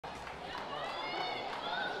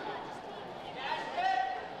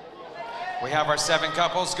We have our 7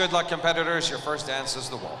 couples. Good luck, competitors. Your first dance is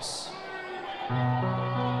the waltz.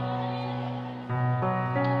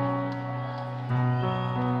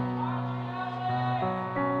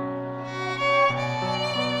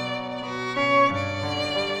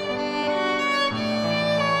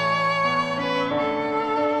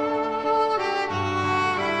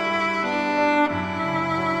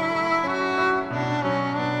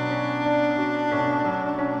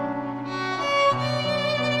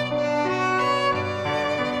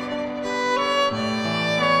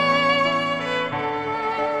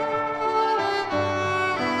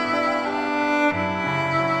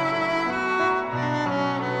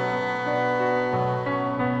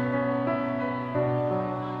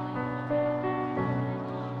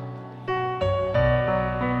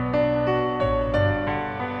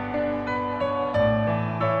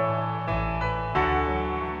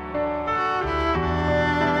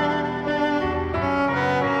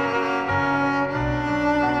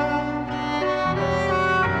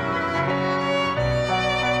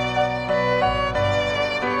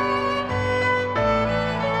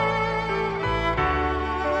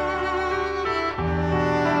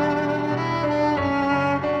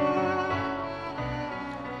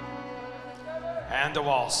 And the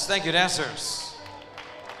waltz. Thank you, dancers.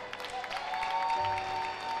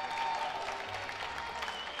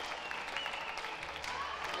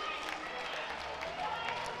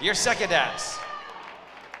 Your second dance.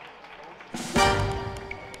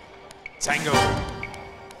 Tango.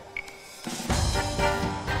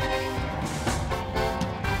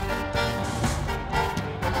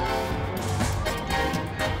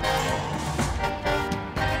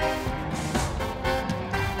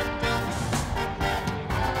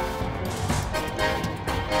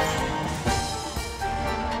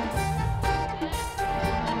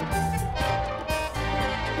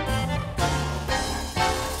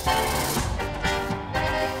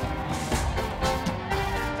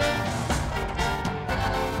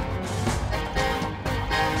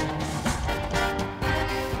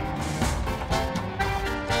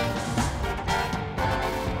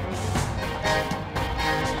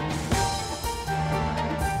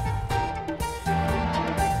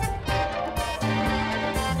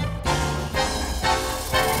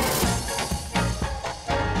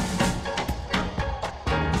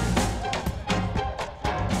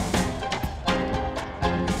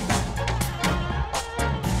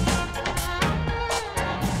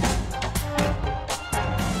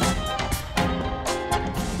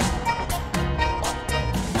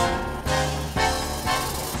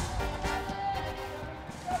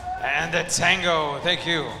 And the tango, thank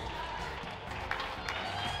you.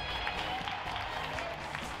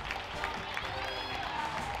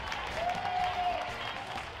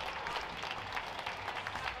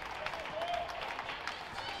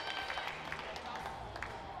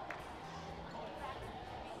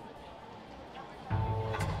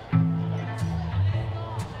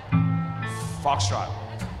 Foxtrot.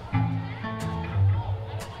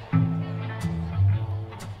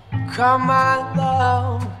 Come, my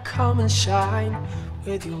love, come and shine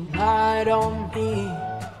with your light on me.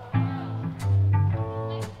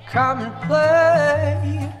 Come and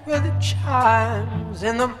play with the chimes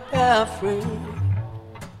in the belfry.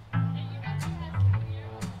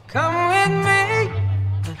 Come with me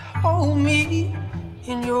and hold me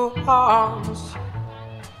in your arms.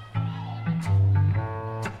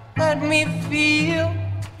 Let me feel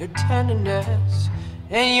your tenderness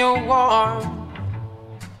and your warmth.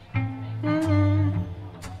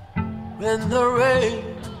 When the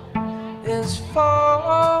rain is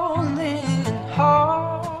falling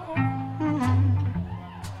hard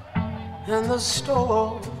and the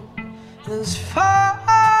storm is far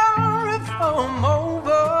from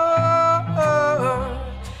over,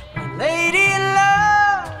 my lady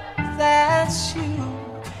love, that's you.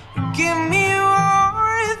 You give me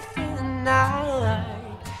warmth in the night,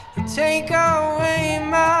 you take away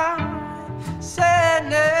my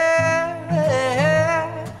sadness.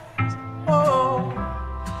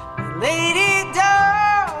 Lady,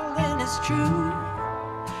 darling, it's true.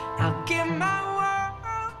 I'll give my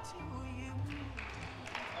world to you.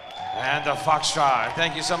 And the Foxtrot.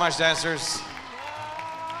 Thank you so much, dancers.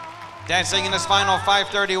 Dancing in this final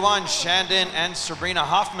 531, Shandon and Sabrina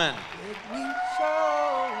Hoffman.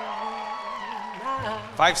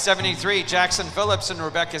 573, Jackson Phillips and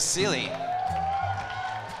Rebecca Seeley.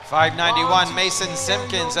 591, Mason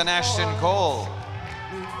Simpkins and Ashton Cole.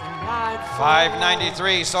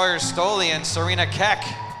 593, Sawyer Stoley and Serena Keck.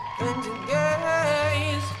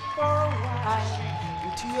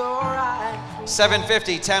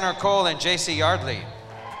 750, Tanner Cole and JC Yardley.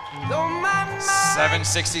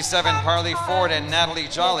 767, Parley Ford and Natalie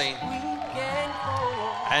Jolly.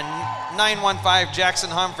 And 915, Jackson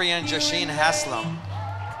Humphrey and Jasheen Haslam.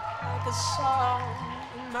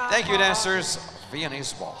 Thank you, dancers.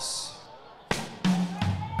 Viennese Waltz.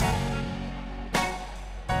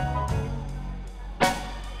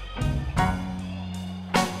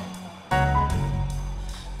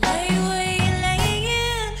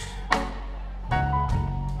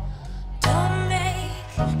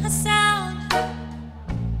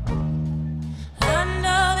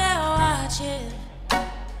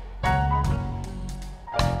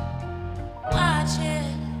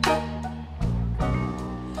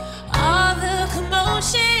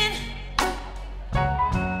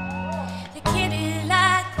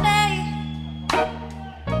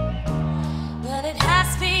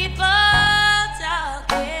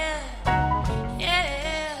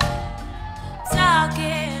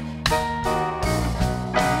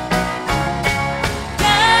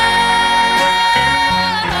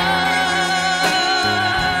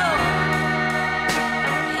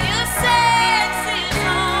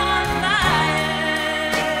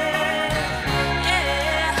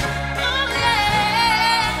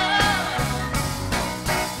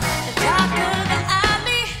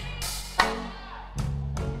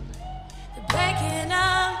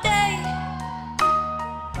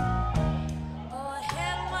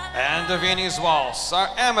 The Viennese Waltz, our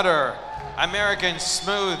amateur American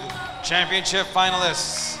Smooth Championship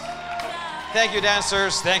finalists. Thank you,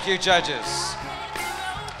 dancers. Thank you, judges.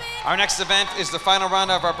 Our next event is the final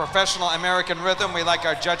round of our professional American Rhythm. We'd like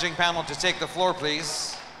our judging panel to take the floor,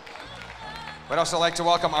 please. We'd also like to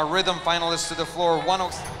welcome our rhythm finalists to the floor.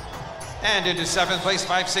 And into 7th place,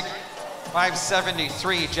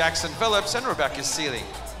 573, Jackson Phillips and Rebecca Seeley.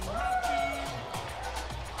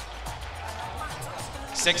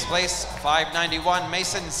 6th place, 591,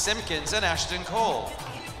 Mason Simpkins and Ashton Cole.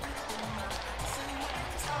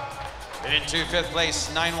 And into 5th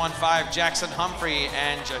place, 915, Jackson Humphrey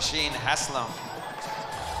and Jasheen Haslam.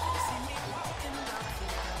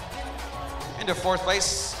 Into 4th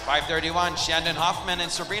place, 531, Shandon Hoffman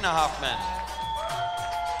and Sabrina Hoffman.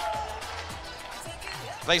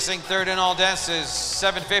 Placing 3rd in all dances,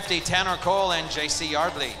 750, Tanner Cole and JC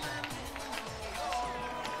Yardley.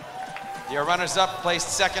 Your runners-up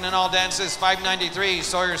placed 2nd in all dances, 593,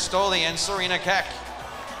 Sawyer Stoley and Serena Keck.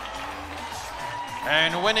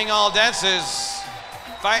 And winning all dances,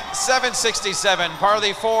 767,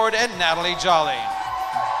 Parley Ford and Natalie Jolly.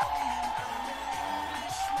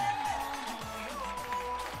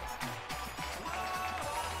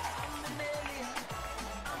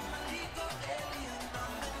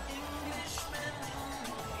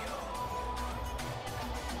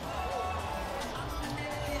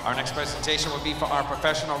 Our next presentation will be for our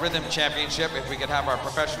Professional Rhythm Championship. If we could have our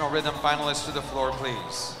Professional Rhythm finalists to the floor,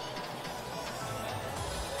 please.